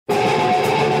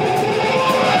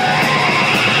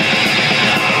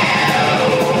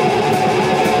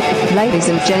Ladies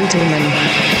and gentlemen,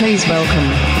 please welcome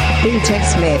B-Tech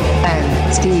Smith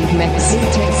and Steve Mex.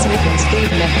 B-Tech Smith and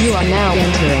Steve Mex. You are now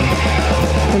entering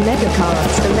the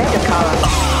MegaCast. The MegaCast.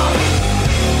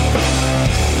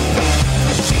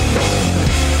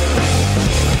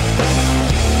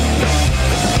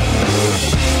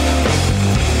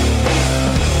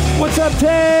 What's up,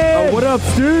 Ted? What up,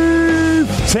 Steve?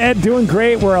 Ted, doing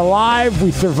great. We're alive. We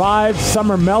survived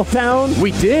Summer Meltdown.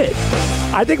 We did.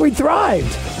 I think we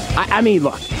thrived. I mean,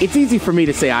 look, it's easy for me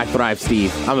to say I thrive,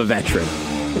 Steve. I'm a veteran.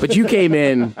 But you came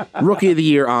in, Rookie of the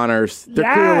Year honors.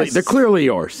 They're clearly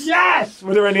yours. Yes!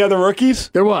 Were there any other rookies?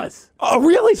 There was. Oh,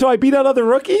 really? So I beat out other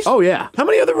rookies? Oh, yeah. How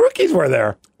many other rookies were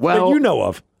there? Well, that you know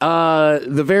of?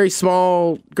 The very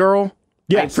small girl.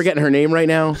 Yes. I'm forgetting her name right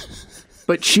now.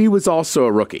 But she was also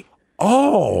a rookie.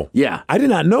 Oh. Yeah. I did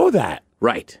not know that.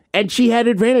 Right. And she had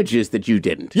advantages that you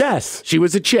didn't. Yes. She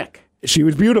was a chick. She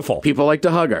was beautiful. People like to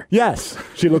hug her. Yes.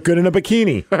 She looked good in a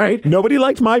bikini. Right? Nobody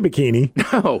liked my bikini.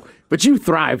 No, but you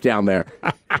thrive down there.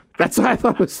 That's what I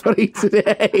thought was funny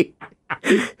today.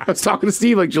 I was talking to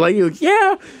Steve, like, you like? Like,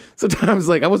 yeah. Sometimes,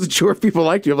 like, I wasn't sure if people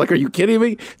liked you. I'm like, are you kidding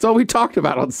me? It's all we talked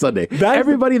about on Sunday.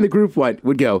 Everybody in the group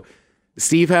would go,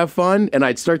 Steve have fun? And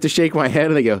I'd start to shake my head,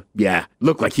 and they go, yeah,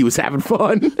 looked like he was having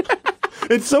fun.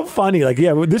 It's so funny. Like,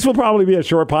 yeah, this will probably be a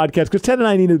short podcast because Ted and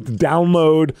I needed to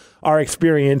download our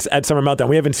experience at Summer Meltdown.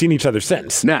 We haven't seen each other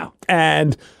since. No.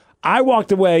 And I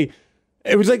walked away.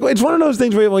 It was like, it's one of those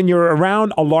things where when you're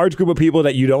around a large group of people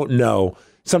that you don't know,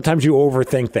 sometimes you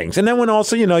overthink things. And then when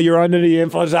also, you're under the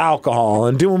influence of alcohol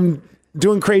and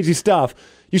doing crazy stuff,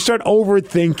 you start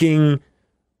overthinking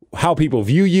how people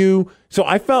view you. So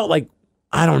I felt like,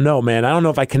 I don't know, man. I don't know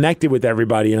if I connected with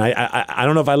everybody, and I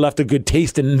don't know if I left a good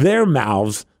taste in their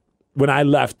mouths when I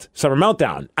left Summer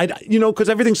Meltdown. Because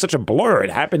everything's such a blur. It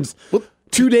happens.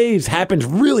 2 days happens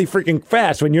really freaking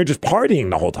fast when you're just partying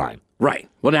the whole time. Right.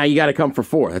 Well, now you got to come for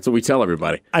 4. That's what we tell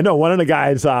everybody. I know one of the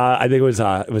guys. I think it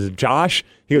was Josh.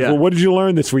 He goes, "Well, what did you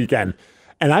learn this weekend?"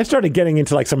 And I started getting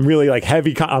into like some really like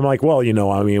heavy. I'm like, well,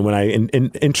 when I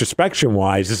introspection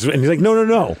wise, and he's like,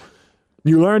 no.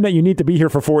 You learned that you need to be here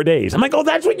for 4 days. I'm like, oh,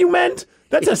 that's what you meant?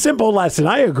 That's a simple lesson.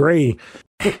 I agree.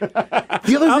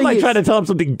 The other I'm thing trying to tell him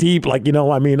something deep. Like,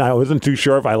 I wasn't too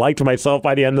sure if I liked myself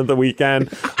by the end of the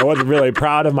weekend. I wasn't really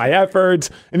proud of my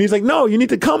efforts. And he's like, no, you need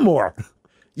to come more.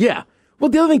 Yeah. Well,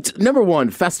 the other thing, number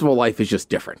one, festival life is just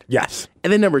different. Yes.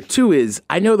 And then number 2 is,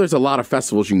 I know there's a lot of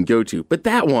festivals you can go to, but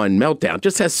that one, Meltdown,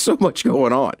 just has so much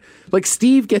going on. Like,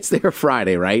 Steve gets there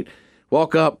Friday, right?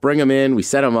 Walk up, bring him in, we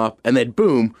set him up, and then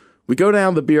boom, we go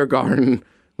down the beer garden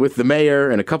with the mayor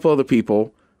and a couple other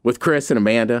people, with Chris and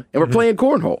Amanda, and we're playing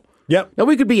cornhole. Yep. Now,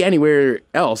 we could be anywhere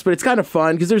else, but it's kind of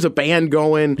fun because there's a band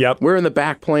going. Yep. We're in the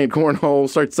back playing cornhole,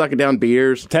 start sucking down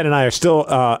beers. Ted and I are still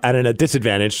at a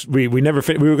disadvantage. We never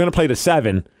we were going to play to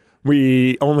 7.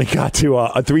 We only got to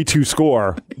a 3-2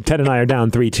 score. Ted and I are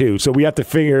down 3-2. So we have to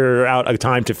figure out a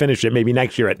time to finish it maybe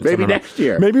next year.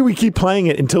 Maybe we keep playing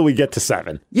it until we get to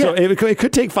 7. Yeah. So it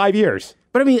could take 5 years.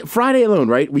 But I mean, Friday alone,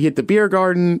 right? We hit the beer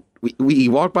garden. We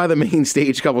walked by the main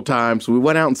stage a couple times. We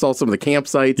went out and saw some of the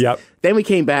campsites. Yep. Then we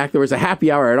came back. There was a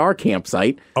happy hour at our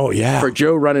campsite. Oh, yeah. For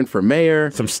Joe running for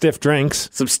mayor. Some stiff drinks.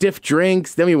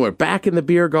 Then we went back in the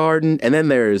beer garden. And then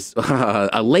there's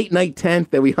a late night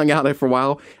tent that we hung out at for a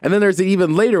while. And then there's an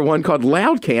even later one called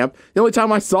Loud Camp. The only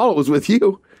time I saw it was with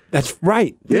you. That's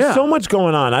right. There's so much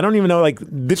going on. I don't even know,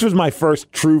 this was my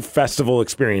first true festival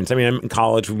experience. I mean, I'm in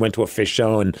college, we went to a fish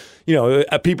show, and,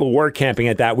 people were camping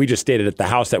at that. We just stayed at the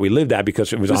house that we lived at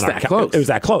because it was on our close. It was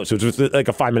that close. It was like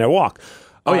a 5-minute walk.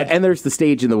 Oh, yeah, and there's the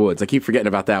Stage in the Woods. I keep forgetting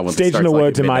about that one. Stage in the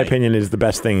Woods, in my opinion, is the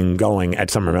best thing going at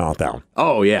Summer Meltdown.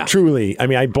 Oh, yeah. Truly. I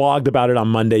mean, I blogged about it on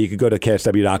Monday. You could go to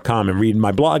KSW.com and read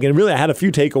my blog. And really, I had a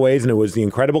few takeaways, and it was the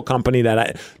incredible company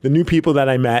the new people that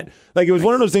I met. Like, it was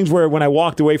one of those things where when I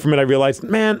walked away from it, I realized,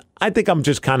 man, I think I'm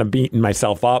just kind of beating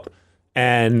myself up.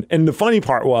 And the funny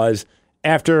part was,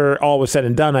 after all was said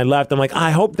and done, I left. I'm like, I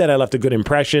hope that I left a good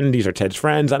impression. These are Ted's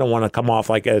friends. I don't want to come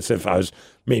off like as if I was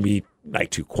maybe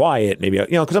like too quiet, maybe,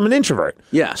 because I'm an introvert.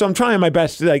 Yeah. So I'm trying my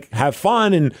best to like have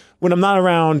fun. And when I'm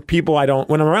around people I don't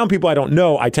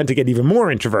know, I tend to get even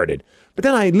more introverted. But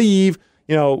then I leave,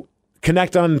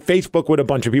 connect on Facebook with a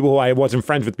bunch of people who I wasn't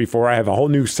friends with before. I have a whole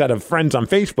new set of friends on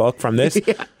Facebook from this.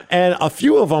 Yeah. And a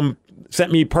few of them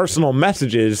sent me personal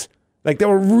messages. Like, they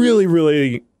were really,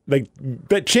 really, like,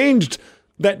 that changed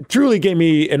that truly gave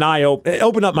me an it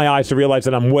opened up my eyes to realize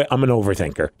that I'm an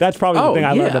overthinker. That's probably the thing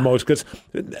I learned the most, because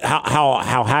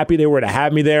how happy they were to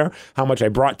have me there, how much I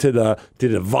brought to the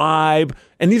vibe.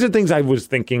 And these are things I was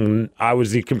thinking I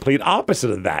was the complete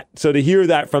opposite of that. So to hear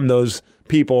that from those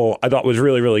people, I thought was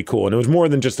really, really cool. And it was more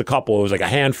than just a couple. It was like a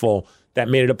handful that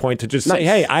made it a point to just say,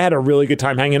 hey, I had a really good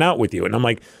time hanging out with you. And I'm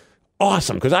like,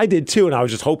 awesome, because I did too. And I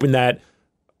was just hoping that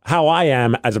how I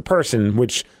am as a person,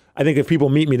 which I think if people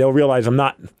meet me, they'll realize I'm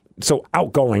not so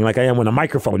outgoing like I am when a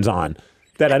microphone's on,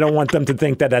 that I don't want them to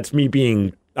think that that's me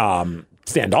being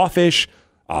standoffish,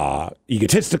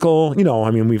 egotistical.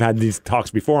 I mean, we've had these talks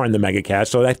before on the MegaCast,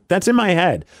 so that's in my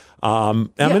head.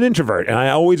 I'm an introvert, and I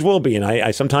always will be, and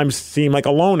I sometimes seem like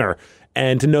a loner.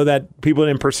 And to know that people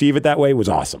didn't perceive it that way was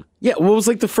awesome. Yeah, well, it was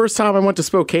like the first time I went to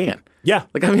Spokane. Yeah.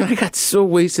 Like, I mean, I got so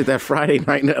wasted that Friday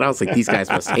night, and I was like, these guys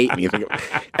must hate me.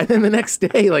 And then the next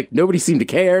day, like, nobody seemed to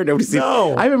care.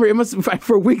 No. I remember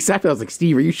for weeks after, I was like,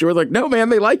 Steve, are you sure? Like, no, man,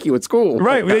 they like you. It's cool.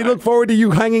 Right. They look forward to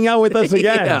you hanging out with us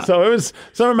again. Yeah. So it was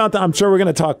Summer-Meltdown. I'm sure we're going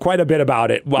to talk quite a bit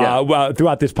about it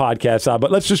throughout this podcast.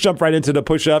 But let's just jump right into the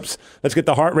push-ups. Let's get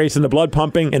the heart racing, the blood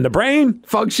pumping, and the brain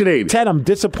functioning. Ted, I'm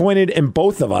disappointed in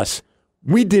both of us.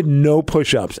 We did no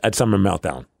push-ups at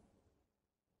Summer-Meltdown.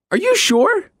 Are you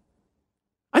sure?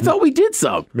 I thought we did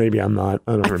some. Maybe I'm not.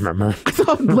 I don't remember. I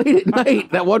thought late at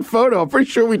night, that one photo, I'm pretty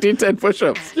sure we did 10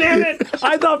 push-ups. Damn it.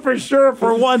 I thought for sure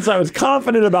for once I was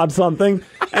confident about something.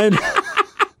 And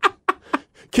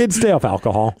kids, stay off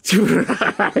alcohol.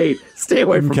 Right. Stay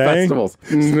away from festivals.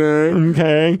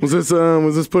 Okay. Was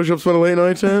this push-ups for the late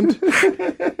night tent?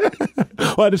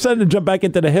 Well, I decided to jump back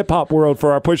into the hip-hop world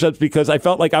for our push-ups because I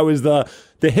felt like I was the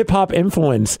hip-hop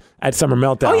influence at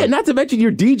Summer-Meltdown. Oh, yeah, not to mention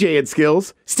your DJing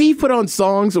skills. Steve put on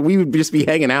songs and we would just be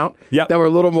hanging out that were a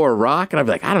little more rock, and I'd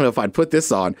be like, I don't know if I'd put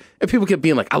this on. And people kept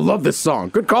being like, I love this song.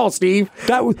 Good call, Steve.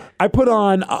 I put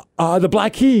on the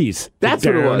Black Keys. That's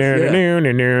what it was.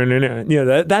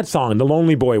 Yeah, that song, the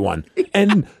Lonely Boy one.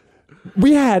 And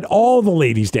we had all the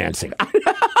ladies dancing.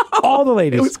 All the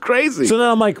ladies. It was crazy. So then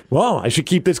I'm like, well, I should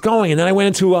keep this going. And then I went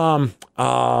into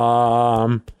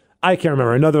I can't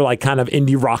remember, another like kind of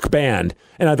indie rock band.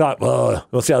 And I thought, well,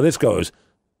 we'll see how this goes.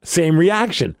 Same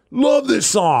reaction. Love this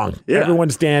song. Yeah.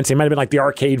 Everyone's dancing. It might have been like the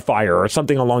Arcade Fire or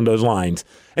something along those lines.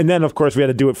 And then, of course, we had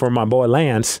to do it for my boy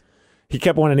Lance. He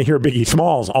kept wanting to hear Biggie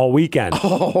Smalls all weekend.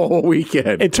 All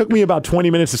weekend. It took me about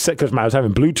 20 minutes to sit because I was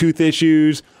having Bluetooth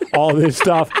issues, all this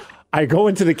stuff. I go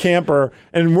into the camper,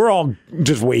 and we're all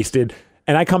just wasted.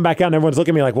 And I come back out, and everyone's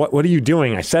looking at me like, what are you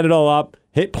doing? I set it all up,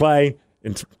 hit play,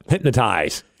 and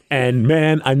hypnotize. And,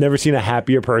 man, I've never seen a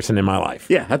happier person in my life.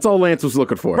 Yeah, that's all Lance was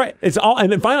looking for. Right.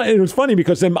 And then finally, it was funny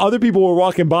because then other people were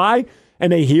walking by,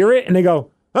 and they hear it, and they go,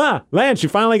 Lance, you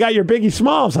finally got your Biggie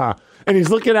Smalls, huh? And he's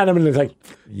looking at him, and he's like,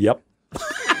 yep.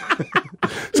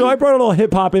 So I brought a little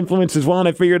hip-hop influence as well, and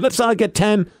I figured, let's get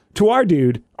 10 to our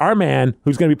dude, our man,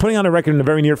 who's going to be putting on a record in the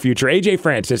very near future, AJ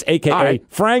Francis, a.k.a.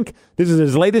 Frank. This is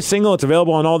his latest single. It's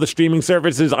available on all the streaming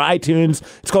services, iTunes.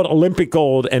 It's called Olympic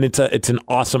Gold, and it's an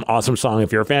awesome, awesome song.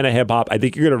 If you're a fan of hip-hop, I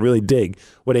think you're going to really dig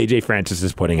what AJ Francis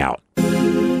is putting out.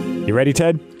 You ready,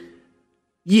 Ted?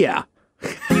 Yeah.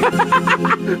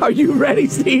 Are you ready,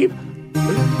 Steve?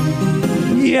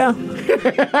 Yeah.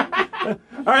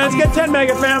 All right, let's get 10,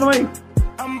 Mega Family.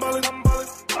 I'm ballin'.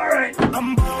 All right.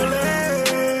 I'm ballin'.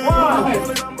 1, 2,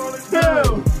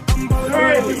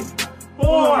 3,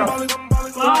 4,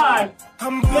 5,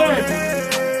 6,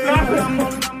 7,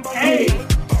 8,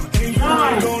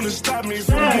 9,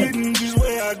 10.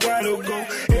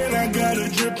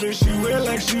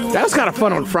 That was kind of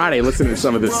fun on Friday listening to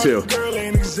some of this too.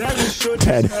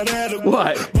 Ted.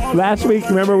 What? Last week,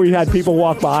 remember we had people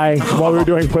walk by while we were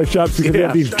doing push-ups because we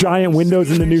have these giant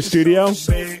windows in the new studio?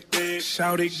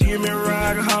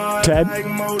 Ted?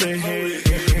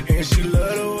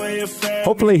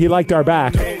 Hopefully he liked our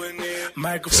back.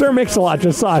 Sir Mix-a-Lot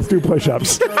just saw us do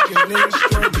push-ups.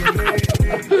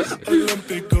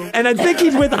 And I think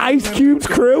he's with Ice Cube's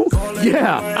crew.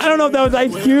 Yeah. I don't know if that was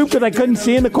Ice Cube because I couldn't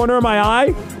see in the corner of my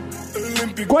eye.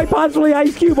 Quite possibly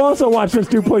Ice Cube also watched us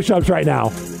do push-ups right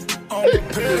now.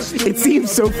 It seems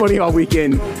so funny all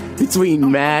weekend between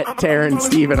Matt, Taryn,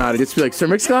 Steve, and I to just be like, Sir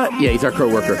Mix-a-Lot? Yeah, he's our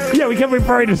co-worker. Yeah, we kept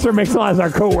referring to Sir Mix-a-Lot as our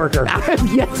co-worker. I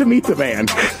have yet to meet the man.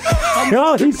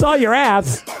 No, he saw your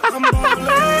ass.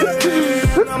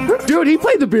 Dude, he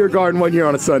played the beer garden one year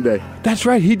on a Sunday. That's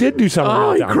right, he did do something.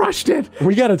 Oh, he crushed it.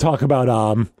 We got to talk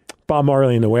about Bob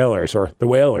Marley and the Wailers, or the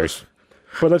Wailers.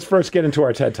 But let's first get into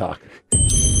our TED Talk.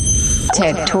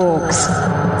 TED Talks,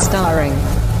 starring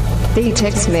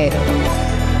D-Tech Smith.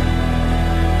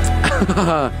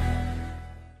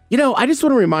 You know, I just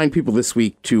want to remind people this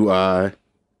week to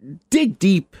dig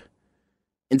deep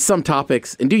in some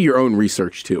topics and do your own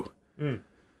research too.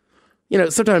 You know,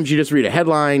 sometimes you just read a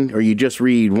headline or you just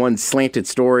read one slanted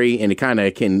story and it kind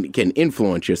of can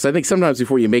influence you. So I think sometimes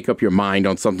before you make up your mind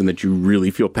on something that you really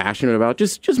feel passionate about,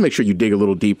 just make sure you dig a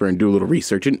little deeper and do a little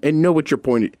research and know what your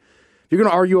point is. If you're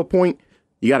going to argue a point,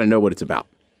 you got to know what it's about.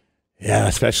 Yeah,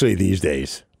 especially these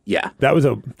days. Yeah. That was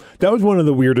one of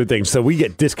the weirder things. So we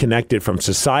get disconnected from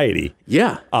society.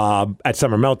 Yeah. At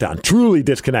Summer Meltdown. Truly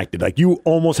disconnected. Like you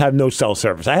almost have no cell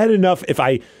service. I had enough if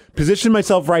I positioned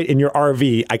myself right in your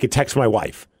RV, I could text my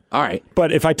wife. All right.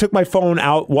 But if I took my phone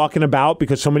out walking about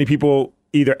because so many people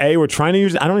either A, were trying to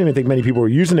use it, I don't even think many people were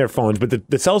using their phones, but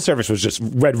the cell service was just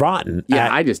red rotten.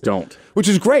 Yeah, I just don't. Which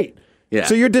is great. Yeah.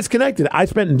 So you're disconnected. I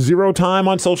spent 0 time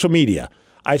on social media.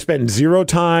 I spent 0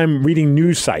 time reading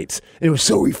news sites. It was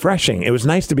so refreshing. It was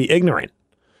nice to be ignorant.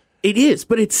 It is,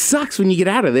 but it sucks when you get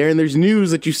out of there and there's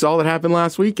news that you saw that happened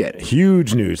last weekend.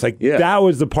 Huge news. Like, that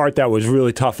was the part that was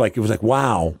really tough. Like, it was like,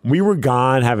 wow, we were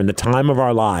gone having the time of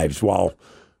our lives while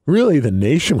really the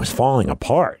nation was falling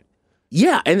apart.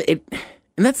 Yeah, and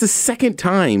that's the second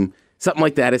time something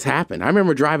like that has happened. I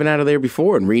remember driving out of there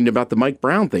before and reading about the Mike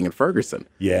Brown thing in Ferguson.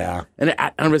 Yeah. And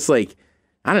I'm just like,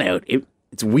 I don't know,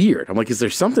 it's weird. I'm like, is there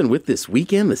something with this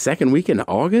weekend, the second weekend of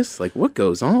August? Like, what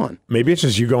goes on? Maybe it's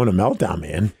just you going to meltdown,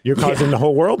 man. You're causing the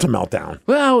whole world to meltdown.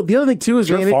 Well, the other thing, too, is...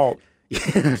 It's your fault.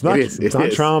 It's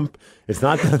not Trump. It's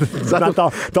not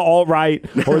the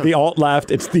alt-right or the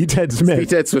alt-left. It's the Ted Smith. It's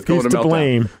the Ted Smith going He's to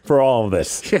blame for all of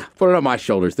this. Yeah, put it on my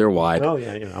shoulders. They're wide. Oh,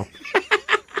 yeah, you know.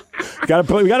 We got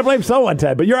to blame someone,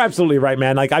 Ted. But you're absolutely right,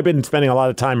 man. Like, I've been spending a lot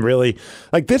of time really...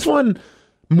 Like, this one,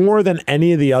 more than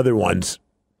any of the other ones,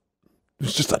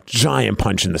 it's just a giant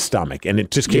punch in the stomach, and it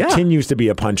just continues to be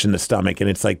a punch in the stomach. And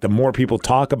it's like the more people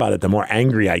talk about it, the more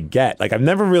angry I get. Like I'm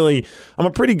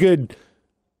pretty good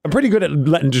at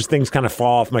letting just things kind of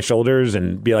fall off my shoulders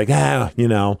and be like,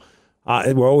 we're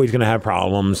always going to have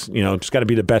problems. You know, just got to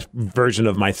be the best version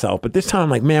of myself. But this time I'm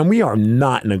like, man, we are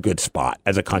not in a good spot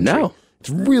as a country. No.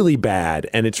 It's really bad,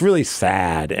 and it's really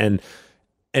sad. And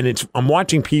I'm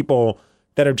watching people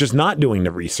that are just not doing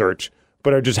the research,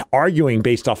 but are just arguing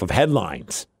based off of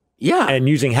headlines. Yeah. And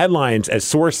using headlines as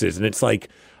sources. And it's like,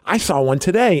 I saw one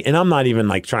today, and I'm not even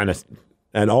like trying to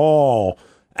at all,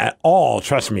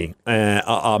 trust me,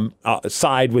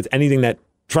 side with anything that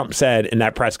Trump said in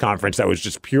that press conference that was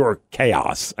just pure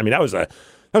chaos. I mean, that was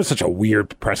such a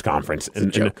weird press conference. It's a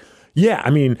joke. Yeah, I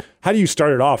mean, how do you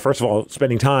start it off? First of all,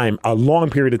 spending a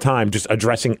long period of time just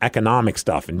addressing economic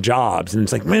stuff and jobs. And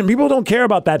it's like, man, people don't care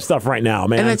about that stuff right now,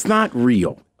 man. And it's not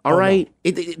real. All right,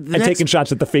 no. Taking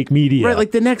shots at the fake media. Right,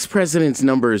 like the next president's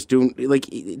numbers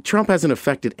Trump hasn't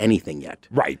affected anything yet.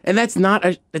 Right. And it's not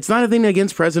a thing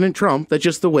against President Trump. That's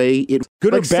just the way it...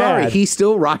 Good or bad. Sorry, he's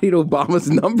still riding Obama's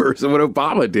numbers and what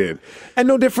Obama did. And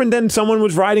no different than someone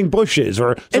was riding Bush's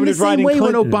or somebody was riding Clinton's.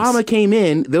 And the same way when Obama came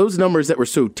in, those numbers that were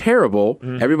so terrible,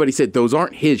 everybody said those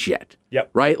aren't his yet. Yep.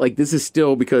 Right? Like this is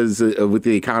still because of what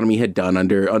the economy had done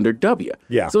under W.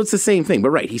 Yeah. So it's the same thing. But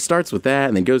right, he starts with that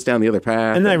and then goes down the other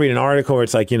path. And then I read an article where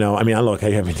it's like, I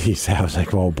was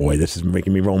like, oh boy, this is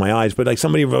making me roll my eyes. But like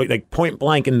somebody wrote like point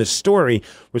blank in the story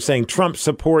was saying Trump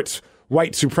supports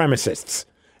white supremacists.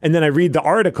 And then I read the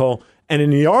article, and in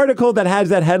the article that has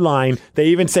that headline, they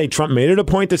even say Trump made it a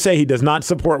point to say he does not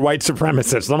support white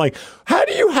supremacists. And I'm like, how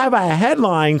do you have a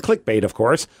headline, clickbait, of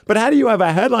course, but how do you have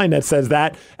a headline that says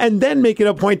that and then make it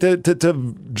a point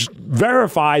to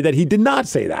verify that he did not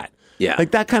say that? Yeah.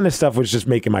 Like that kind of stuff was just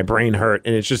making my brain hurt,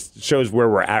 and it just shows where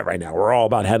we're at right now. We're all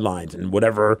about headlines, and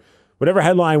whatever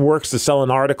headline works to sell an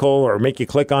article or make you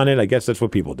click on it, I guess that's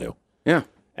what people do. Yeah.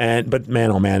 But man,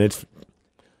 oh man, it's...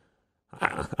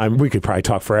 we could probably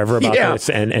talk forever about this,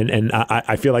 and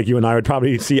I feel like you and I would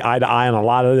probably see eye to eye on a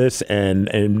lot of this,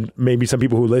 and maybe some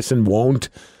people who listen won't.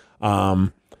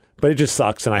 But it just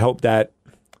sucks, and I hope that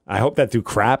through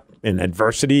crap and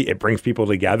adversity, it brings people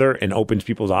together and opens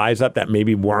people's eyes up that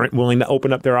maybe weren't willing to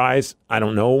open up their eyes. I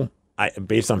don't know.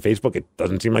 Based on Facebook, it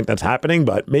doesn't seem like that's happening,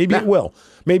 but maybe it will.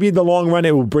 Maybe in the long run,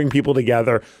 it will bring people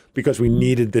together because we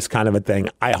needed this kind of a thing.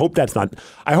 I hope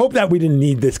that we didn't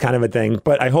need this kind of a thing,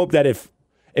 but I hope that if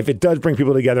it does bring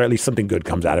people together, at least something good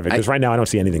comes out of it. Because right now, I don't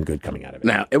see anything good coming out of it.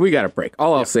 Now, we got a break.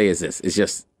 All I'll say is this. It's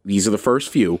just, these are the first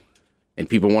few, and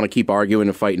people want to keep arguing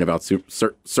and fighting about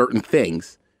certain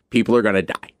things. People are going to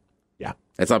die. Yeah.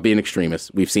 That's not being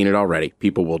extremist. We've seen it already.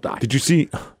 People will die. Did you see...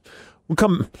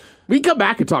 We can come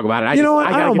back and talk about it. I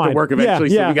don't mind. To work eventually.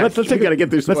 Yeah, so we got to get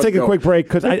this. Let's take a quick break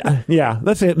because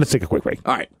let's take a quick break.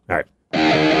 All right.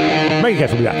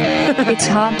 MegaCast will be back. It's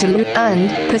hard to loot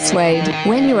and persuade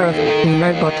when you are a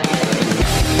robot.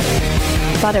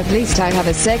 but at least I have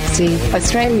a sexy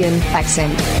Australian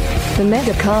accent. The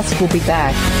MegaCast will be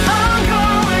back.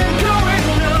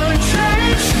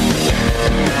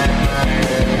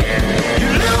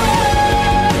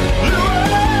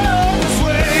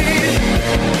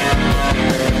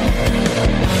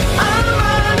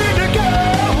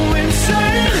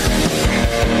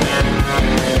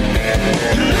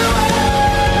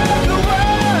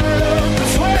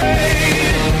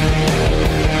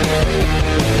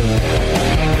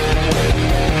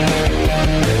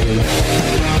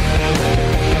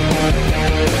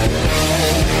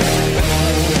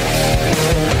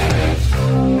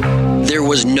 There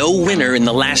was no winner in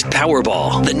the last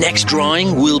Powerball. The next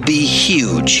drawing will be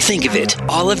huge. Think of it.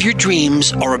 All of your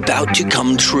dreams are about to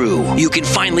come true. You can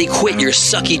finally quit your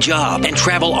sucky job and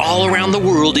travel all around the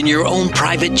world in your own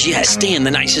private jet. Stay in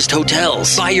the nicest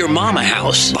hotels. Buy your mom a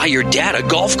house. Buy your dad a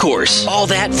golf course. All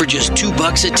that for just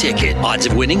 $2 a ticket. Odds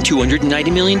of winning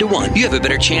 290 million to 1. You have a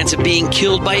better chance of being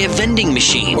killed by a vending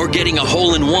machine, or getting a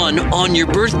hole-in-one on your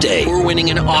birthday, or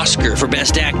winning an Oscar for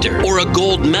Best Actor, or a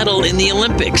gold medal in the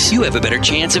Olympics. You have a better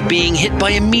chance of being hit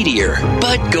by a meteor.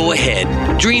 But go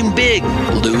ahead. Dream big,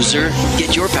 loser.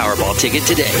 Get your Powerball ticket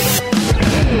today.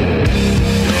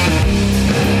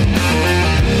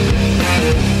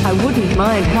 I wouldn't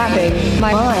mind having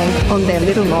my eye on their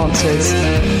little monsters.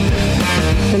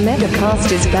 The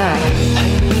MegaCast is back.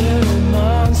 Little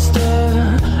monster,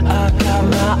 I got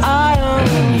my eye on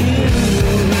you.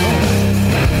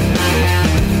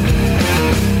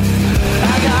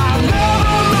 I got love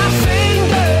on my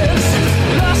fingers,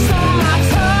 lust on my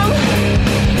tongue.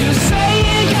 You say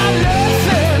you got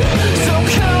nothing, so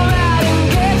come out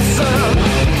and get some.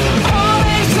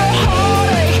 Heartache's a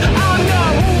heartache, I know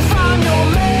who'll find your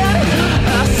man. I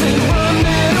say run,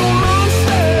 little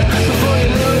monster, before you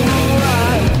learn who I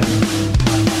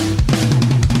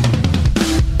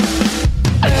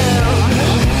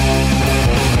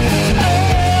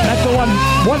That's the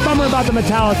one bummer about the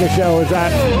Metallica show is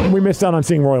that we missed out on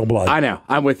seeing Royal Blood. I know.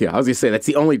 I'm with you. I was going to say, that's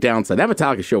the only downside. That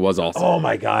Metallica show was awesome. Oh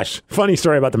my gosh. Funny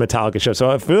story about the Metallica show.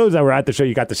 So for those that were at the show,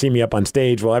 you got to see me up on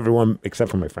stage. Well, everyone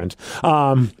except for my friends.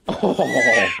 All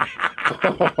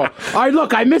right,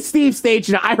 look, I missed Steve's stage.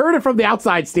 Now. I heard it from the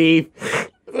outside, Steve.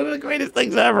 One of the greatest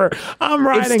things ever. I'm If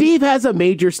riding Steve has a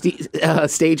major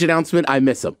stage announcement, I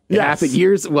miss him. It Yes. happened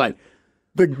years, what?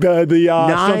 the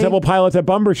Stone Temple Pilots at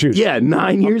Bumbershoot. Yeah,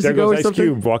 9 years There ago goes or Ice something.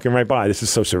 Cube walking right by. This is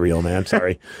so surreal, man.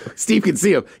 Sorry. Steve can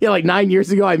see him. Yeah, like 9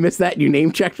 years ago, I missed that and you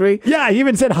name checked me. Yeah, he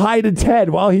even said hi to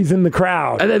Ted while he's in the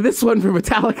crowd. And then this one for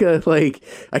Metallica, like,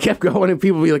 I kept going and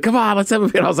people would be like, come on, let's have a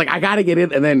bit. I was like, I got to get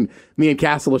in. And then me and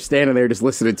Castle are standing there just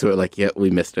listening to it like, yeah, we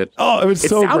missed it. Oh, it was It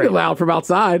so sounded great. loud from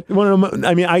outside. One of them,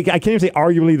 I mean, I can't even say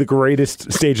arguably the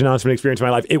greatest stage announcement experience of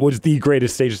my life. It was the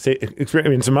greatest stage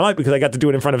experience in my life because I got to do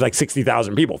it in front of like 60,000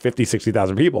 people,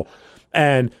 60,000 people.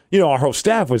 And, you know, our whole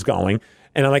staff was going.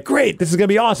 And I'm like, great, this is going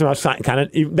to be awesome. I was kind of,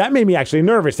 that made me actually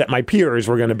nervous that my peers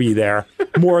were going to be there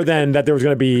more than that there was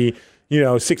going to be,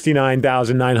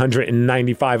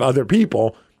 69,995 other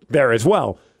people there as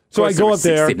well. So I go up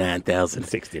there. 69,000.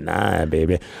 69,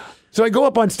 baby. So I go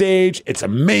up on stage. It's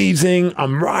amazing.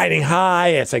 I'm riding high.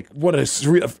 It's like what a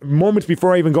surreal moments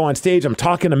before I even go on stage. I'm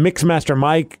talking to Mixmaster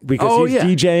Mike because he's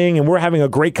DJing, and we're having a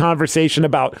great conversation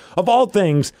about, of all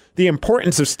things, the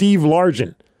importance of Steve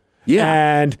Largent.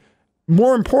 Yeah. And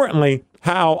more importantly,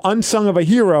 how unsung of a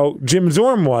hero Jim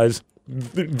Zorn was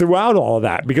throughout all of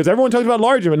that. Because everyone talks about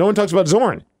Largent, but no one talks about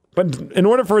Zorn. But in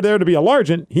order for there to be a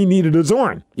Largent, he needed a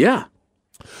Zorn. Yeah.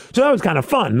 So that was kind of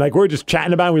fun. Like, we're just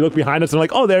chatting about it. We look behind us and like,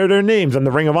 oh, there are their names on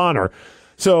the Ring of Honor.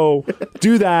 So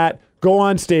do that, go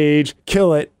on stage,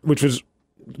 kill it, which was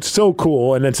so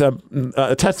cool. And it's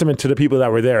a testament to the people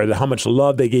that were there, how much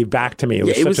love they gave back to me.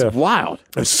 It was wild.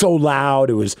 It was so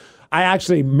loud. I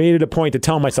actually made it a point to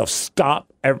tell myself,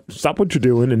 stop what you're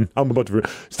doing. And I'm about to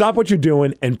stop what you're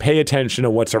doing and pay attention to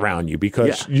what's around you,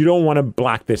 because you don't want to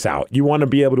black this out. You want to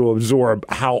be able to absorb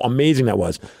how amazing that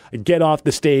was. I get off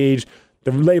the stage.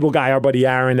 The label guy, our buddy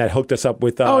Aaron, that hooked us up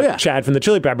with Chad from the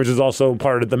Chili Peppers, is also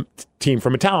part of the team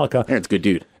for Metallica. Aaron's a good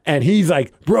dude. And he's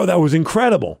like, bro, that was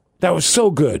incredible. That was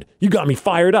so good. You got me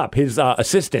fired up. His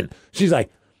assistant, she's like,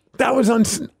 that was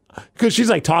because she's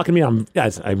like talking to me.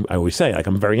 As I always say, like,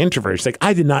 I'm very introverted. She's like,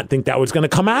 I did not think that was going to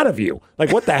come out of you.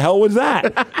 Like, what the hell was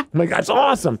that? I'm like, that's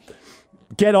awesome.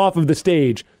 Get off of the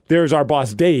stage. There's our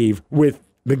boss, Dave, with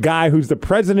the guy who's the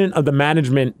president of the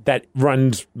management that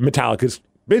runs Metallica's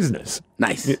business.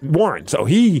 Nice. Warren. So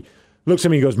he looks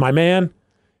at me and goes, my man,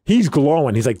 he's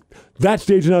glowing. He's like, that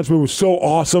stage announcement was so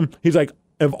awesome. He's like,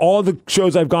 of all the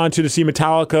shows I've gone to see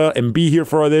Metallica and be here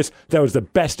for all this, that was the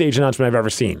best stage announcement I've ever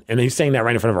seen. And he's saying that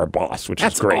right in front of our boss, which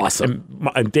That's is great. awesome.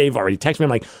 And Dave already texted me. I'm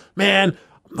like, man,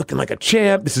 I'm looking like a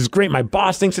champ. This is great. My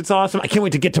boss thinks it's awesome. I can't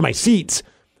wait to get to my seats.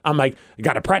 I'm like, I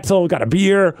got a pretzel, got a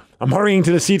beer. I'm hurrying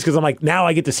to the seats because I'm like, now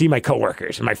I get to see my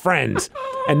coworkers and my friends.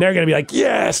 And they're going to be like,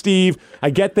 yeah, Steve. I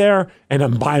get there and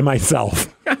I'm by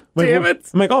myself. Damn it.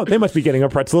 I'm like, oh, they must be getting a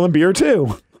pretzel and beer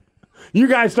too. You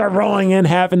guys start rolling in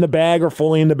half in the bag or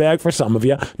fully in the bag for some of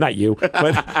you. Not you.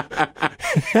 But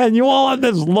and you all have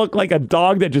this look like a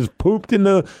dog that just pooped in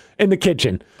the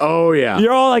kitchen. Oh, yeah.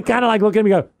 You're all like kind of like looking at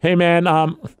me and go, hey, man,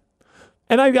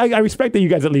 and I respect that you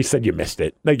guys at least said you missed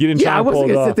it. Like you didn't try Yeah, I and wasn't pull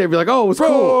going it to sit off. there and be like, oh, it was Oh,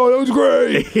 cool. that was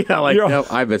great. Yeah, like, You're- no,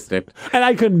 I missed it. And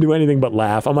I couldn't do anything but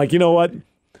laugh. I'm like, you know what?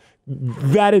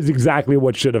 That is exactly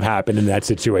what should have happened in that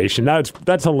situation.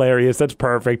 That's hilarious. That's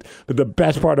perfect. But the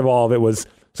best part of all of it was,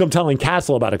 so I'm telling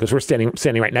Castle about it because we're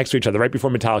standing right next to each other right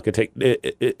before Metallica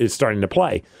is starting to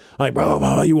play. I'm like,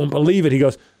 bro, you won't believe it.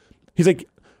 He's like,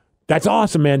 that's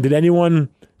awesome, man. Did anyone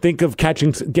think of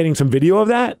getting some video of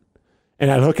that? And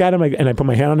I look at him and I put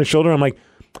my hand on his shoulder. I'm like,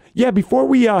 yeah, before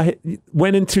we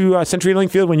went into CenturyLink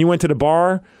Field, when you went to the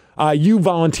bar, you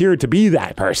volunteered to be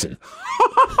that person.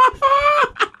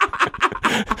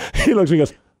 He looks at me and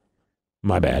goes,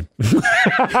 my bad.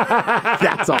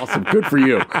 That's awesome. Good for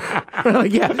you.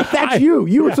 Like, yeah, that's you.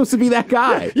 You were supposed to be that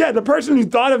guy. Yeah, the person who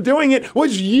thought of doing it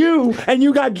was you, and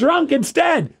you got drunk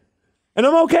instead. And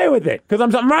I'm okay with it because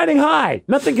I'm riding high.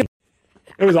 Nothing can.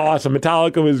 It was awesome.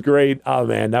 Metallica was great. Oh,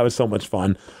 man, that was so much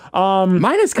fun.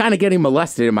 Mine is kind of getting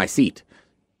molested in my seat.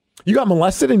 You got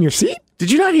molested in your seat?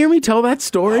 Did you not hear me tell that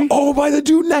story? Oh, by the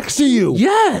dude next to you.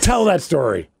 Yes. Tell that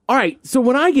story. All right, so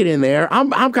when I get in there,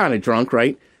 I'm kind of drunk,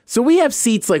 right? So we have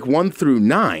seats like 1 through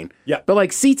 9. Yeah. But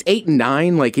like seats 8 and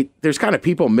 9, like there's kind of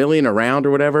people milling around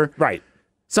or whatever. Right.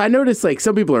 So I noticed like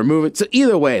some people are moving. So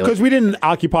either way, like, Because we didn't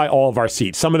occupy all of our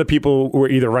seats. Some of the people were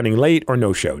either running late or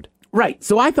no-showed. right.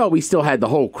 So I thought we still had the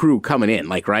whole crew coming in,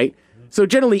 like, right? So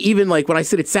generally, even like when I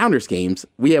sit at Sounders games,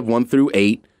 we have 1 through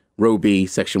 8, row B,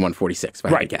 section 146, if I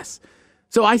had to guess.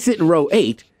 So I sit in row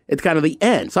 8. It's kind of the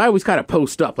end. So I always kind of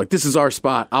post up. Like, this is our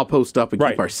spot. I'll post up and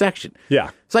Right. keep our section.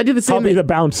 Yeah. So I did the same I'll be thing. the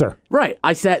bouncer. Right.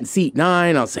 I sat in seat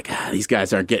 9. I was like, these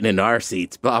guys aren't getting into our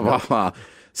seats, blah, blah, blah.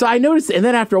 So I noticed, and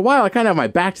then after a while, I kind of have my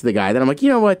back to the guy. Then I'm like, you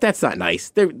know what? That's not nice.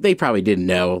 They probably didn't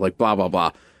know, like, blah, blah,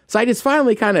 blah. So I just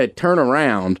finally kind of turn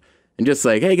around and just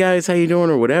like, hey, guys, how you doing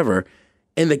or whatever.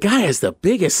 And the guy has the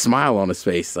biggest smile on his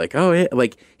face. Like, oh, yeah.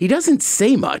 Like, he doesn't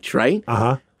say much, right?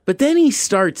 Uh-huh. But then he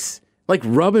starts, like,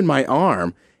 rubbing my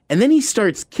arm. And then he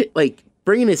starts, like,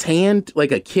 bringing his hand,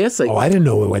 like, a kiss. Like, Oh, I didn't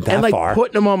know it went that and like far.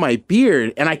 putting them on my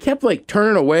beard, and I kept like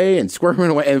turning away and squirming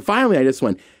away, and finally I just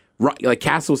went like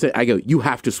Castle said. I go, you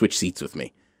have to switch seats with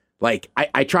me. Like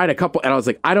I tried a couple, and I was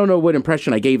like, I don't know what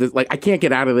impression I gave this. Like I can't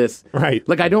get out of this. Right.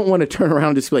 Like I don't want to turn around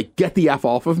and just be like, get the F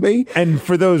off of me. And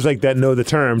for those like that know the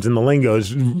terms and the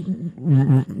lingos,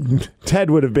 Ted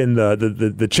would have been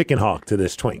the chicken hawk to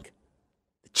this twink.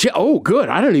 Oh, good.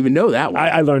 I don't even know that one.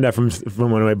 I learned that from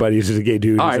one of my buddies who's a gay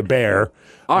dude All who's a right. bear.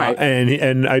 All right.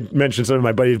 And I mentioned some of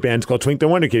my buddies' bands called Twink the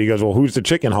Wonder Kid. He goes, well, who's the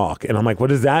chicken hawk? And I'm like, what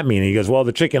does that mean? And he goes, well,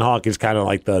 the chicken hawk is kind of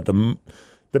like the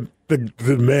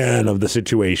man of the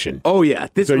situation. Oh yeah,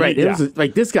 this So right. you- It was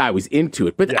like this guy was into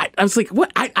it, but I was like,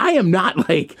 "What? I am not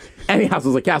like." Anyhow, I was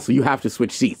like, "Castle, you have to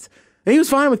switch seats." And he was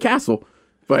fine with Castle,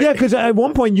 but Yeah, because at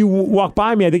one point you walked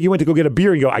by me. I think you went to go get a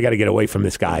beer. And you go, I got to get away from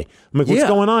this guy. I'm like, what's Yeah.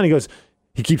 going on? He goes,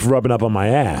 he keeps rubbing up on my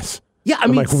ass. yeah, I I'm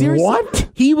mean, like, seriously, what?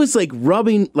 He was like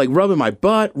rubbing my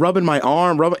butt, rubbing my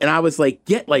arm, and I was like,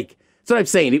 "Get like." That's what I'm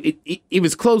saying. It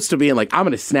was close to being like, I'm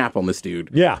going to snap on this dude.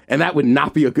 Yeah. And that would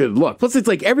not be a good look. Plus, it's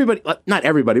like everybody, not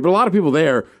everybody, but a lot of people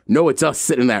there know it's us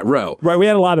sitting in that row. Right, we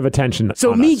had a lot of attention.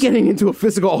 So on me us. getting into a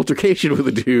physical altercation with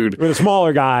a dude, with a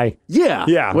smaller guy. yeah,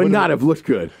 Yeah. would not have looked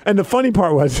good. And the funny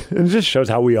part was, and it just shows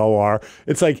how we all are.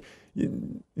 It's like,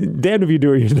 damned if you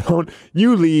do or you don't.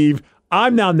 You leave.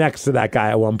 I'm now next to that guy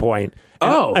at one point.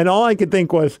 And, Oh. and all I could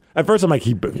think was, at first I'm like,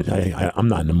 I'm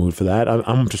not in the mood for that.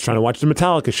 I'm just trying to watch the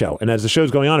Metallica show. And as the show's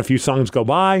going on, a few songs go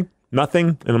by,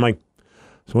 nothing. And I'm like,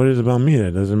 so what is it about me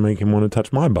that doesn't make him want to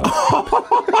touch my butt?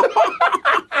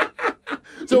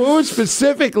 So it was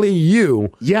specifically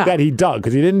you that he dug,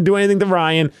 because he didn't do anything to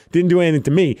Ryan, didn't do anything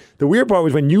to me. The weird part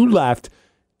was when you left,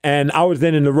 and I was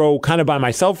then in the row kind of by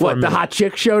myself for a What, the minute. hot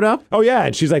chick showed up? Oh, yeah.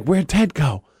 And she's like, where'd Ted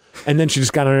go? And then she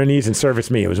just got on her knees and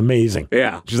serviced me. It was amazing.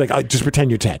 Yeah. She's like, oh, just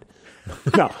pretend you're Ted.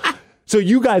 No. So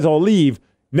you guys all leave.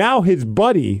 Now his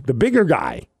buddy, the bigger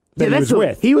guy that he was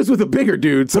with. He was with a bigger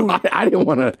dude, so I didn't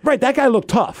want to. Right. That guy looked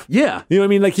tough. Yeah. You know what I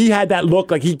mean? Like he had that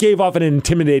look, like he gave off an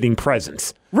intimidating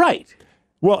presence. Right.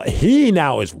 Well, he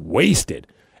now is wasted,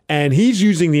 and he's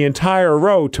using the entire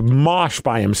row to mosh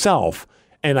by himself.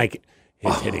 And like,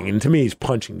 he's hitting into me, he's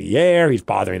punching the air, he's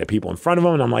bothering the people in front of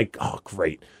him. And I'm like, oh,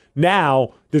 great.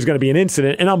 Now there's going to be an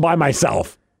incident, and I'm by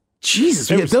myself.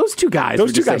 Jesus, those two guys were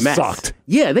just a mess. Sucked.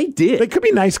 Yeah, they did. They could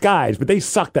be nice guys, but they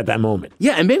sucked at that moment.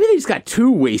 Yeah, and maybe they just got too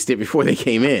wasted before they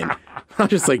came in. I'm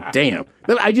just like, damn.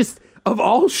 Of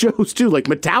all shows, too, like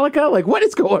Metallica, like, what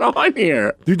is going on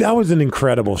here? Dude, that was an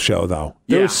incredible show, though.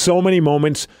 There were so many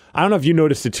moments. I don't know if you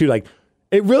noticed it, too. Like,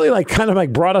 it really, like, kind of,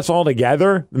 like, brought us all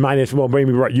together. Minus, well,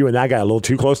 maybe brought you and that guy a little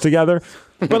too close together.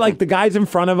 But, like, the guys in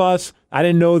front of us, I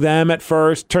didn't know them at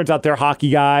first. Turns out they're hockey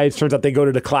guys. Turns out they go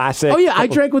to the Classic. Oh, yeah, I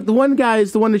drank with the one guy,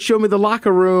 is the one that showed me the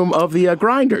locker room of the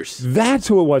Grinders. That's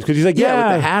who it was, because he's like, with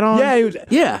the hat on.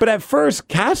 Yeah. But at first,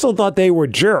 Castle thought they were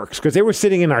jerks, because they were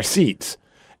sitting in our seats.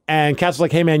 And Castle's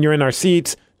like, hey, man, you're in our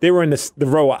seats. They were in the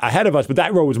row ahead of us, but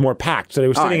that row was more packed. So they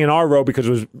were sitting in our row because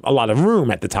there was a lot of room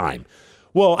at the time.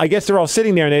 Well, I guess they're all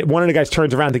sitting there, and one of the guys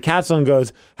turns around to Castle and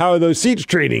goes, how are those seats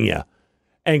treating you?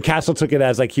 And Castle took it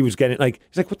as like he was getting, like,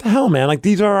 he's like, what the hell, man? Like,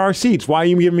 these are our seats. Why are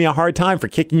you giving me a hard time for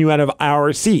kicking you out of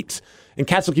our seats? And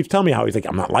Castle keeps telling me how he's like,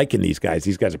 I'm not liking these guys.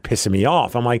 These guys are pissing me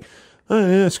off. I'm like, oh,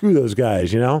 yeah, screw those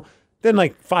guys, you know? Then,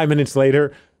 like, 5 minutes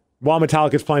later, while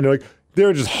Metallica's playing,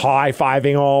 they're just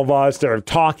high-fiving all of us. They're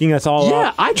talking us all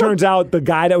up. Turns out the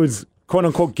guy that was,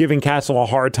 quote-unquote, giving Castle a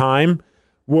hard time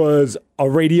was a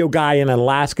radio guy in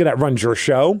Alaska that runs your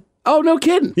show. Oh, no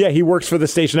kidding. Yeah, he works for the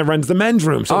station that runs the men's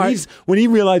room. So when he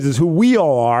realizes who we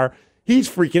all are, he's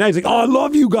freaking out. He's like, oh, I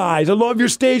love you guys. I love your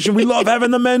station. We love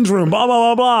having the men's room, blah,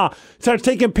 blah, blah, blah. Starts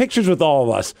taking pictures with all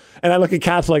of us. And I look at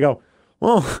Castle, I go,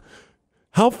 well,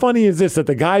 how funny is this that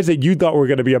the guys that you thought were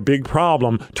going to be a big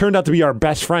problem turned out to be our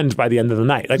best friends by the end of the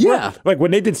night? Like, like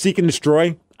when they did Seek and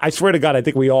Destroy, I swear to God, I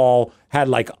think we all had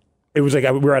it was like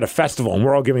we were at a festival and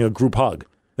we're all giving a group hug.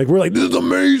 Like, we're like, this is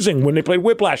amazing. When they played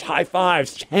Whiplash, high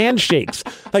fives, handshakes.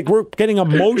 Like, we're getting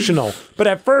emotional. But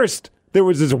at first, there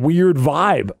was this weird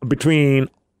vibe between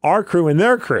our crew and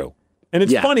their crew. And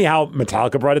it's funny how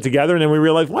Metallica brought it together, and then we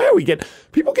realized, why are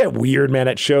people get weird, man,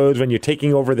 at shows when you're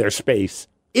taking over their space.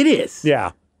 It is.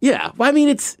 Yeah. Yeah. Well, I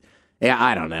mean,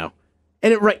 I don't know.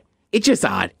 And it's just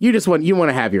odd. You want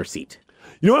to have your seat.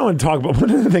 You know what I want to talk about?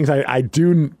 One of the things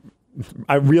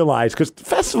I realized, because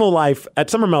festival life at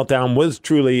Summer Meltdown was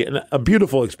truly a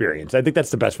beautiful experience. I think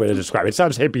that's the best way to describe it. It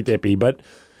sounds hippy-dippy, but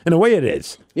in a way it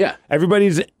is. Yeah.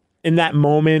 Everybody's in that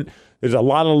moment. There's a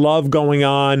lot of love going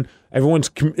on.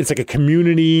 It's like a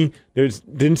community.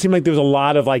 Didn't seem like there was a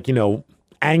lot of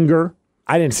anger.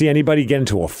 I didn't see anybody get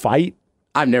into a fight.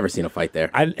 I've never seen a fight there.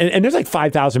 And there's like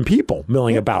 5,000 people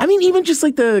milling about. I mean, even just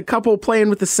like the couple playing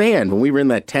with the sand when we were in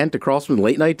that tent across from the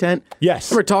late night tent.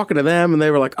 Yes. We were talking to them and they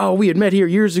were like, oh, we had met here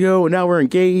years ago and now we're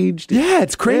engaged. Yeah,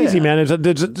 it's crazy, man.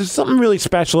 There's something really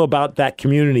special about that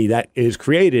community that is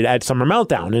created at Summer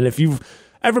Meltdown. And if you've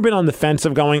ever been on the fence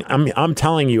of going, I'm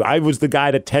telling you, I was the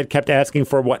guy that Ted kept asking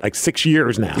for 6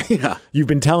 years now. Yeah. You've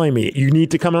been telling me you need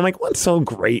to come. And I'm like, well, it's so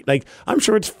great. Like, I'm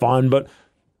sure it's fun, but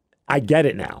I get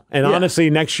it now. And honestly,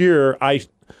 next year, I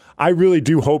really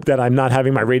do hope that I'm not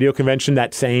having my radio convention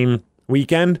that same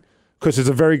weekend, because there's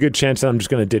a very good chance that I'm just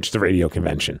going to ditch the radio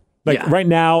convention. Right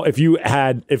now, if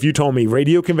you told me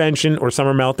radio convention or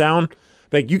Summer Meltdown,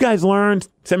 like, you guys learned,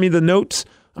 send me the notes.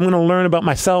 I'm going to learn about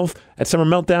myself at Summer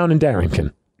Meltdown in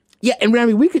Darrington. Yeah, and I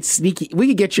mean, we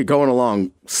could get you going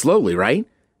along slowly, right?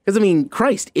 Because, I mean,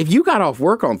 Christ, if you got off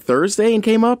work on Thursday and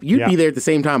came up, you'd be there at the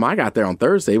same time I got there on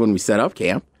Thursday when we set up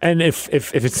camp. And if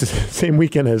it's the same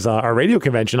weekend as our radio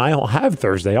convention, I'll have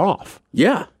Thursday off.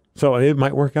 Yeah. So it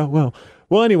might work out well.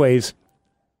 Well, anyways,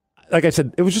 like I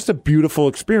said, it was just a beautiful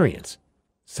experience.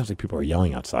 Sounds like people are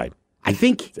yelling outside. I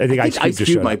think Ice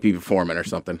Cube might be performing or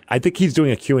something. I think he's doing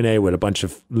a Q&A with a bunch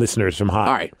of listeners from Hot.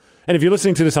 All right. And if you're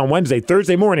listening to this on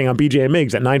Thursday morning on BJ and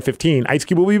Migs at 9:15, Ice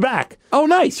Cube will be back. Oh,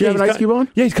 nice. You have an Ice Cube on?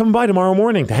 Yeah, he's coming by tomorrow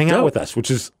morning to hang out with us,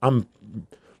 which is, I'm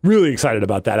really excited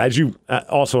about that. As you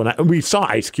we saw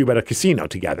Ice Cube at a casino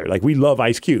together. Like, we love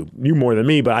Ice Cube. You more than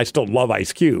me, but I still love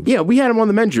Ice Cube. Yeah, we had him on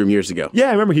the men's room years ago. Yeah,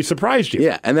 I remember he surprised you.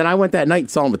 Yeah, and then I went that night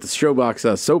and saw him at the Showbox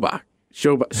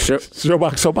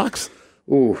Showbox Soapbox?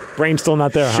 Ooh. Brain's still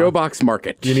not there, huh? Showbox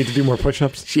Market. You need to do more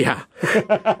push-ups? Yeah.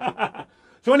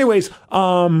 So anyways,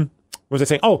 what was I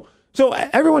saying? Oh, so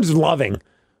everyone's loving,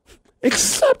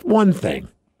 except one thing.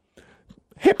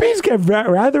 Hippies get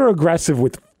rather aggressive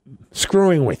with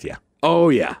screwing with you. Oh,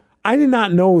 yeah. I did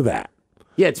not know that.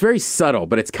 Yeah, it's very subtle,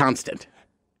 but it's constant.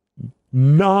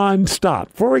 Non-stop.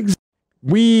 For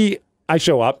example, I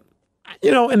show up,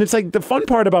 and it's like the fun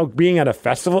part about being at a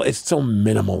festival is so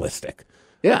minimalistic.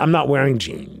 Yeah. I'm not wearing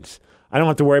jeans. I don't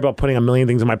have to worry about putting a million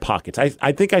things in my pockets.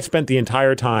 I think I spent the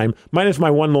entire time, minus my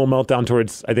one little meltdown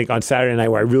towards, I think, on Saturday night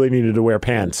where I really needed to wear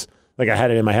pants. Like I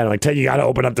had it in my head. I'm like, Ted, you got to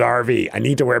open up the RV. I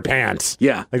need to wear pants.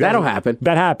 Yeah, like that'll happen.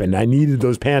 That happened. I needed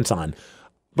those pants on.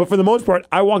 But for the most part,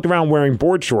 I walked around wearing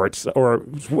board shorts or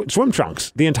swim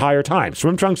trunks the entire time.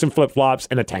 Swim trunks and flip-flops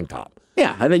and a tank top.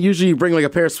 Yeah, and then usually you bring like a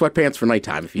pair of sweatpants for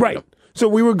nighttime if you need them. So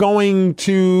we were going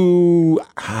to,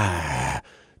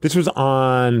 this was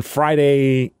on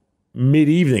Friday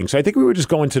mid-evening. So I think we were just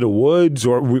going to the woods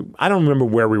or I don't remember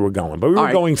where we were going, but we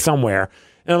were going somewhere.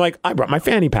 And I'm like, I brought my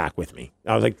fanny pack with me.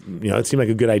 I was like, it seemed like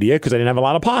a good idea because I didn't have a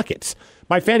lot of pockets.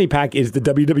 My fanny pack is the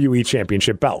WWE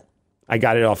Championship belt. I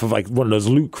got it off of like one of those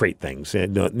loot crate things,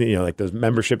 like those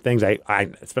membership things. I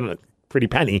spent a pretty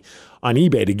penny on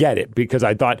eBay to get it because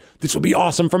I thought this will be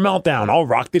awesome for Meltdown. I'll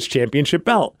rock this championship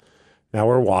belt. Now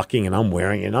we're walking and I'm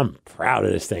wearing it and I'm proud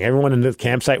of this thing. Everyone in the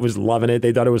campsite was loving it.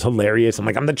 They thought it was hilarious. I'm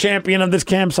like, I'm the champion of this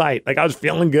campsite. Like I was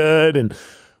feeling good. And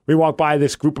we walked by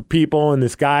this group of people and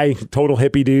this guy, total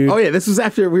hippie dude. Oh yeah, this was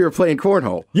after we were playing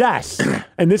cornhole. Yes.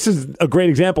 And this is a great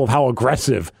example of how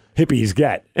aggressive hippies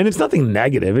get. And it's nothing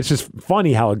negative. It's just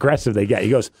funny how aggressive they get. He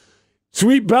goes,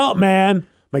 sweet belt, man. I'm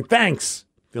like, thanks.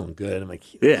 Feeling good. I'm like,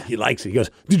 yeah, he likes it. He goes,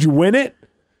 did you win it?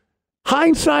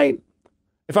 Hindsight,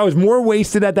 if I was more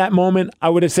wasted at that moment, I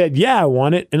would have said, yeah, I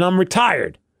won it and I'm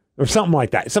retired. Or something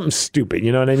like that. Something stupid,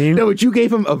 you know what I mean? No, but you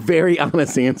gave him a very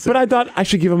honest answer. But I thought I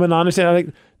should give him an honest answer. I'm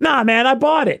like, nah, man, I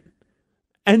bought it.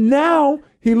 And now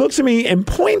he looks at me and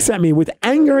points at me with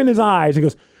anger in his eyes and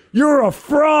goes, you're a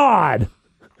fraud.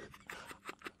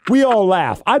 We all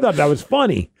laugh. I thought that was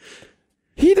funny.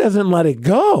 He doesn't let it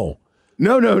go.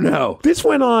 No. This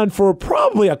went on for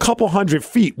probably a couple 100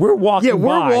 feet. We're walking Yeah,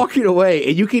 we're walking away,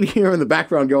 and you can hear him in the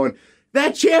background going,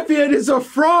 that champion is a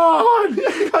fraud.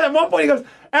 At one point he goes,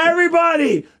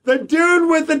 everybody, the dude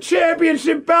with the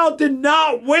championship belt did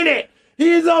not win it.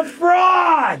 He's a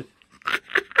fraud.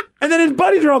 And then his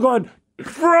buddies are all going,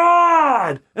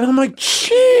 fraud. And I'm like,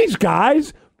 jeez,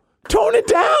 guys, tone it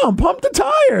down. Pump the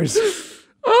tires.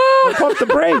 Or pump the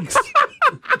brakes.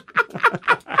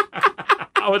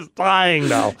 I was dying,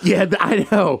 though. Yeah, I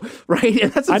know, right?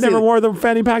 And that's what I never wore the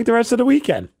fanny pack the rest of the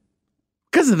weekend.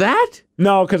 Because of that?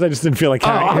 No, because I just didn't feel like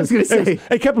carrying it. I was going to say.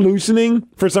 It kept loosening.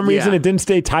 For some reason, It didn't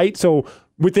stay tight. So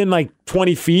within like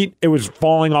 20 feet, it was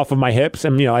falling off of my hips.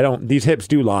 And, these hips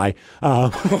do lie.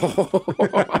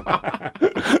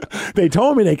 They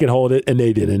told me they could hold it, and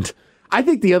they didn't. I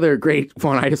think the other great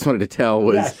one I just wanted to tell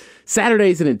was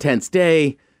Saturday's an intense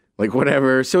day, like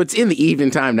whatever. So it's in the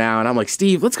evening time now. And I'm like,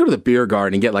 Steve, let's go to the beer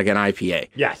garden and get like an IPA.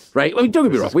 Yes. Right? I mean, don't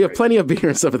get me wrong. We have plenty of beer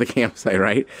and stuff at the campsite,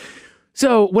 right?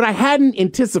 So what I hadn't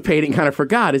anticipated and kind of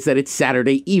forgot is that it's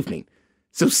Saturday evening.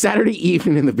 So Saturday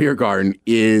evening in the beer garden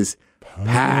is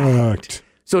packed.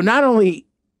 So not only,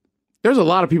 there's a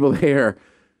lot of people there,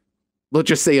 let's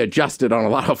just say adjusted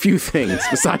on a few things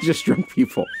besides just drunk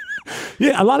people.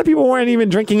 Yeah, a lot of people weren't even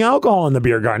drinking alcohol in the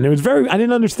beer garden. It was I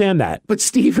didn't understand that. But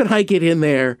Steve and I get in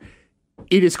there,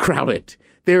 it is crowded.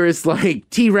 There is like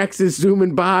T-Rexes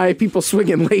zooming by, people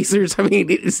swinging lasers. I mean,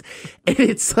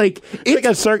 it's like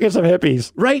a circus of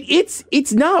hippies. Right?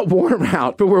 It's not warm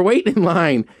out, but we're waiting in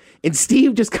line. And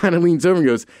Steve just kind of leans over and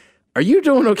goes, are you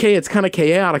doing okay? It's kind of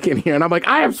chaotic in here. And I'm like,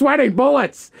 I am sweating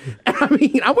bullets. And I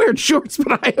mean, I'm wearing shorts,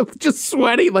 but I am just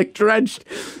sweating, like drenched.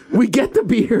 We get the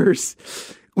beers.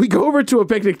 We go over to a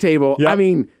picnic table. Yep. I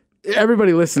mean,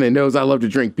 everybody listening knows I love to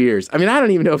drink beers. I mean, I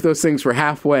don't even know if those things were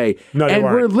halfway. No, they and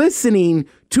weren't. We're listening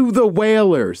to the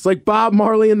Wailers, like Bob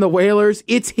Marley and the Wailers.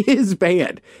 It's his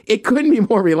band. It couldn't be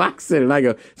more relaxing. And I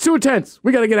go, it's too intense.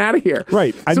 We got to get out of here.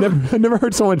 Right. I never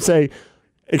heard someone say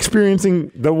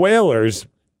experiencing the Wailers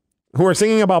who are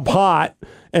singing about pot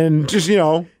and just,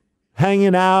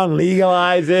 hanging out and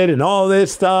legalize it and all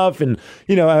this stuff and,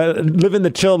 living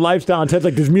the chilled lifestyle. And Ted's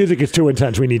like, this music is too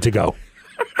intense. We need to go.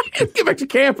 Get back to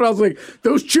camp. And I was like,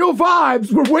 those chill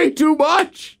vibes were way too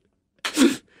much.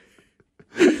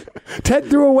 Ted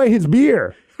threw away his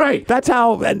beer. Right. That's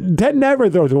how Ted never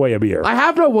throws away a beer. I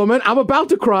have no woman. I'm about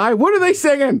to cry. What are they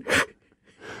singing?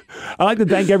 I'd like to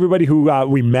thank everybody who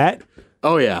we met.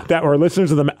 Oh, yeah. That were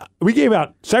listeners of we gave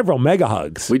out several mega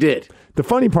hugs. We did. The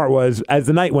funny part was, as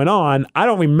the night went on, I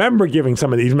don't remember giving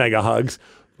some of these mega hugs,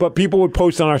 but people would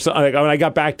post on our, like when I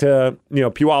got back to,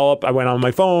 Puyallup, I went on my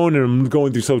phone and I'm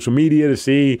going through social media to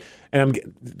see, and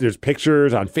there's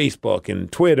pictures on Facebook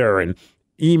and Twitter and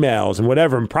emails and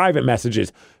whatever, and private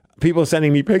messages. People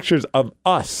sending me pictures of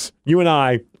us, you and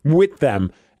I, with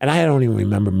them, and I don't even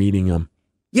remember meeting them.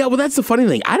 Yeah, well, that's the funny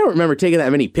thing. I don't remember taking that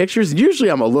many pictures. Usually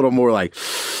I'm a little more like,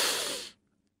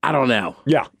 I don't know.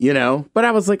 Yeah. But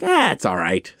I was like, it's all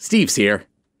right. Steve's here.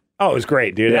 Oh, it was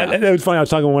great, dude. Yeah. It was funny. I was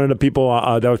talking to one of the people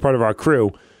that was part of our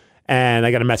crew, and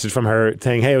I got a message from her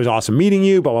saying, hey, it was awesome meeting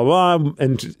you, blah, blah, blah.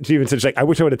 And she even said, she's like, I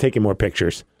wish I would have taken more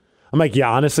pictures. I'm like, yeah,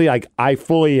 honestly, I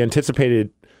fully anticipated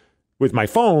with my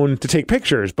phone to take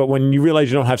pictures, but when you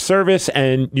realize you don't have service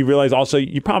and you realize also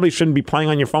you probably shouldn't be playing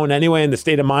on your phone anyway in the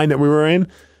state of mind that we were in,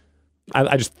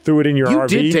 I just threw it in your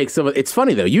RV. You did take some of, it's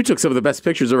funny though, you took some of the best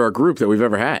pictures of our group that we've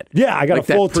ever had. Yeah, I got Like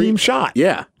a full that team shot.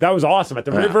 Yeah. That was awesome at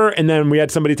the river, and then we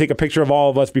had somebody take a picture of all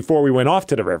of us before we went off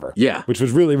to the river. Yeah. Which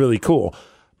was really, really cool.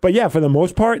 But yeah, for the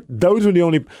most part, those were the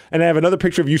only, and I have another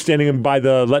picture of you standing by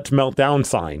the Let's Melt Down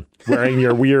sign, wearing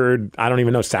your weird, I don't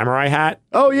even know, samurai hat.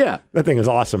 Oh, yeah. That thing is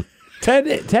awesome. Ted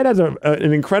has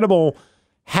an incredible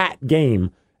hat game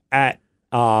at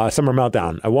Summer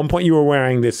Meltdown. At one point, you were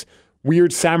wearing this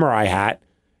weird samurai hat,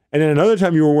 and then another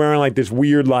time you were wearing like this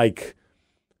weird, like,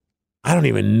 I don't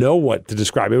even know what to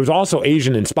describe. It was also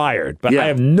Asian inspired, but Yeah. I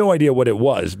have no idea what it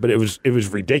was. But it was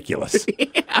ridiculous.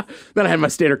 Yeah. Then I had my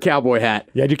standard cowboy hat.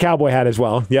 You had your cowboy hat as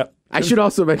well. Yep. I should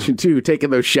also mention, too, taking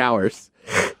those showers.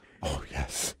 Oh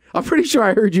yes. I'm pretty sure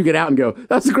I heard you get out and go,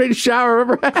 that's the greatest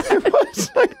shower I've ever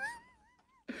had.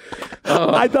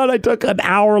 I thought I took an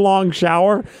hour-long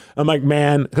shower. I'm like,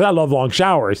 man, because I love long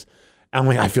showers. I'm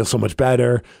like, I feel so much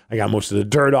better. I got most of the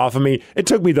dirt off of me. It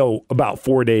took me, though, about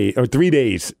 4 days or 3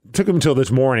 days. It took them until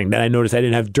this morning that I noticed I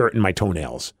didn't have dirt in my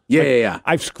toenails. Yeah.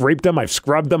 I've scraped them. I've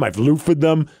scrubbed them. I've loofed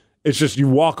them. It's just you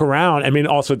walk around. I mean,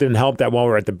 also, it didn't help that while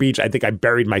we were at the beach, I think I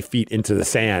buried my feet into the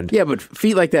sand. Yeah, but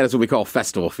feet like that is what we call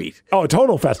festival feet. Oh,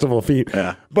 total festival feet.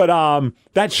 Yeah. But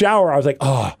that shower, I was like,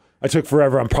 oh, I took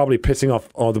forever. I'm probably pissing off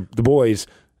all the boys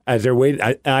as they're waiting.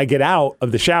 I get out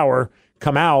of the shower,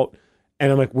 come out,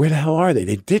 and I'm like, where the hell are they?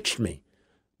 They ditched me.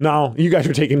 No, you guys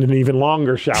are taking an even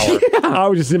longer shower. Yeah. I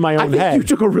was just in my I own think head. you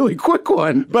took a really quick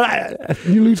one. But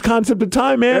you lose concept of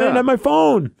time, man. I didn't have my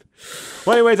phone.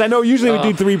 Well, anyways, I know usually we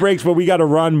do 3 breaks, but we got to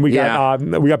run. We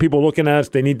got people looking at us.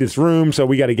 They need this room, so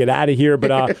we got to get out of here.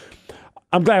 But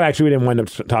I'm glad actually we didn't wind up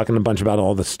talking a bunch about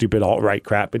all the stupid alt-right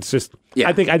crap. It's just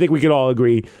I think we could all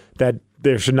agree that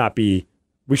there should not be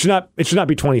it should not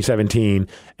be 2017,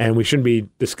 and we shouldn't be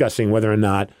discussing whether or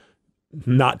not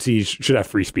Nazis should have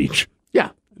free speech.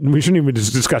 Yeah. We shouldn't even be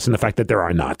discussing the fact that there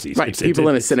are Nazis. Right. People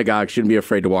in a synagogue shouldn't be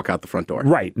afraid to walk out the front door.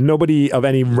 Right. Nobody of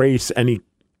any race, any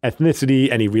ethnicity,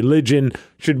 any religion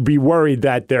should be worried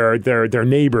that their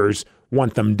neighbors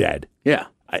want them dead. Yeah.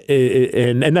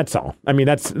 And that's all. I mean,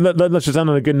 let's just end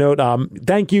on a good note.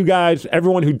 Thank you guys,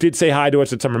 everyone who did say hi to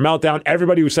us at Summer Meltdown.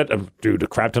 Everybody who said, dude, a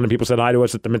crap ton of people said hi to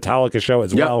us at the Metallica show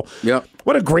as well. Yep.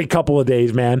 What a great couple of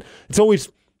days, man. It's always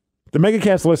the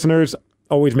MegaCast listeners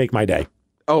always make my day.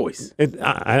 Always.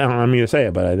 I don't mean to say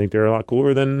it, but I think they're a lot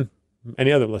cooler than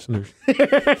any other listeners.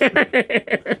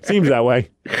 Seems that way.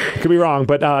 Could be wrong,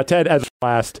 but Ted, as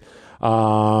last,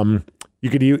 you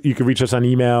could reach us on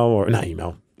email or not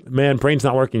email. Man, brain's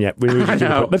not working yet.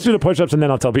 Let's do the push-ups and then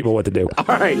I'll tell people what to do. All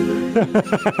right.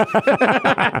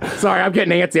 Sorry, I'm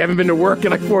getting antsy. I haven't been to work in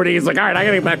like 4 days. Like, all right, I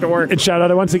gotta get back to work. And shout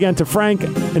out once again to Frank,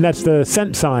 and that's the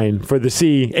cent sign for the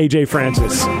C, AJ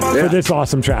Francis, for this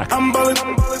awesome track. I'm ballin'.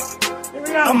 Here we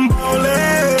go. I'm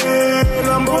ballin'.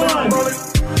 I'm ballin'. 1,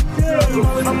 2,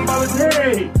 I'm ballin'.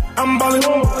 3, I'm ballin'.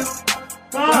 4, 5,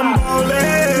 I'm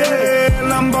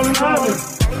ballin'. I'm ballin'.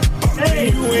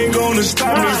 Hey. You ain't gonna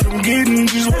stop me from getting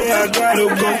just where I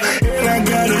gotta go. And I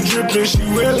got a drip and she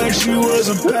wet like she was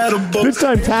a paddle boat. This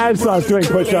time Tad starts doing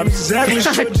push-ups. Exactly.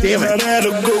 Damn it.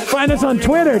 Find us on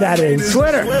Twitter, that is.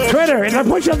 Twitter. And the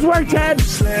push-ups work, Ted.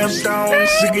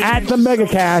 At the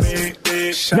MegaCast.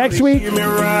 Next week,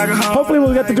 hopefully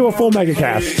we'll get to do a full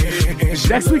MegaCast.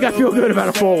 Next week, I feel good about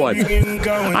a full one.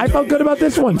 I felt good about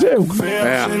this one, too.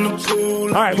 Yeah. All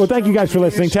right, well, thank you guys for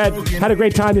listening. Ted, had a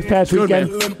great time this past Good,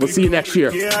 weekend. man. We'll see you next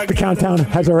year. The countdown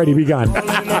has already begun. See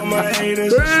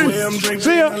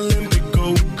ya.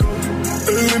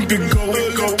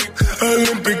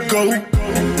 Olympic go.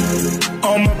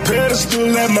 On my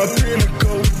pedestal at my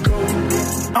pinnacle.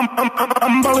 I'm ballin'.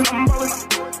 I'm ballin'.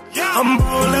 I'm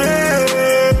ballin'.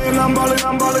 I'm ballin'. I'm ballin'.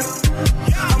 I'm ballin'.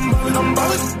 I'm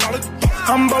ballin'.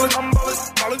 I'm ballin'. I'm ballin'.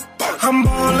 I'm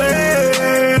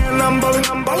ballin'. I'm ballin'.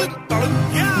 I'm ballin'.